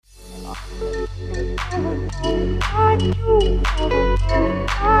Ain't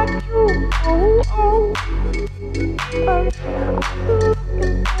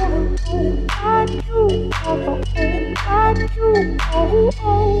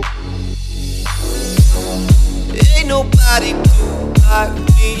nobody do like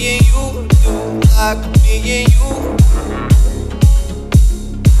me and you, do like me and you.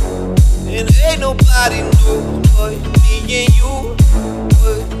 And ain't nobody know but me and you,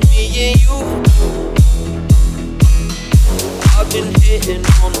 but me and you. I've been hitting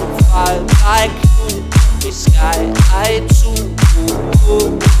on the fire like you, the sky high too.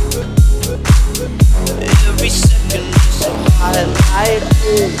 Every second is a highlight,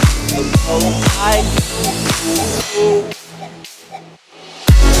 oh, like you.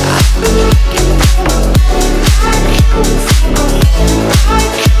 I've been looking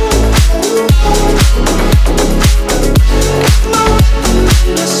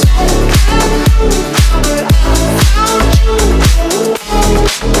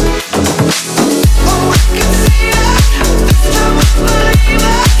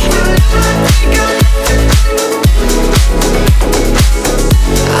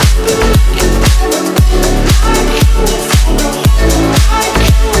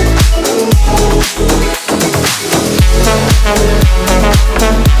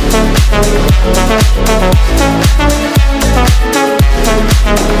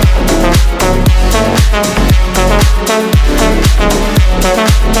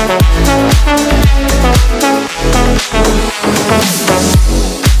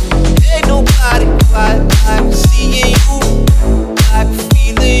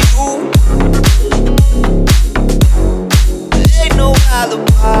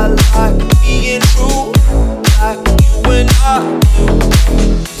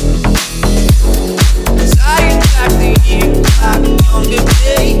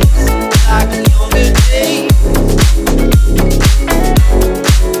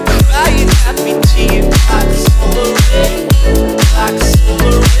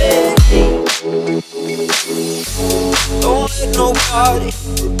nobody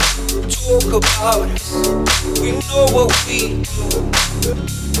talk about us. We know what we do.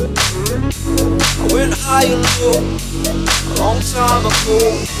 I went high and low a long time ago.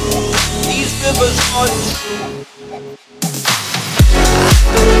 These rivers run true.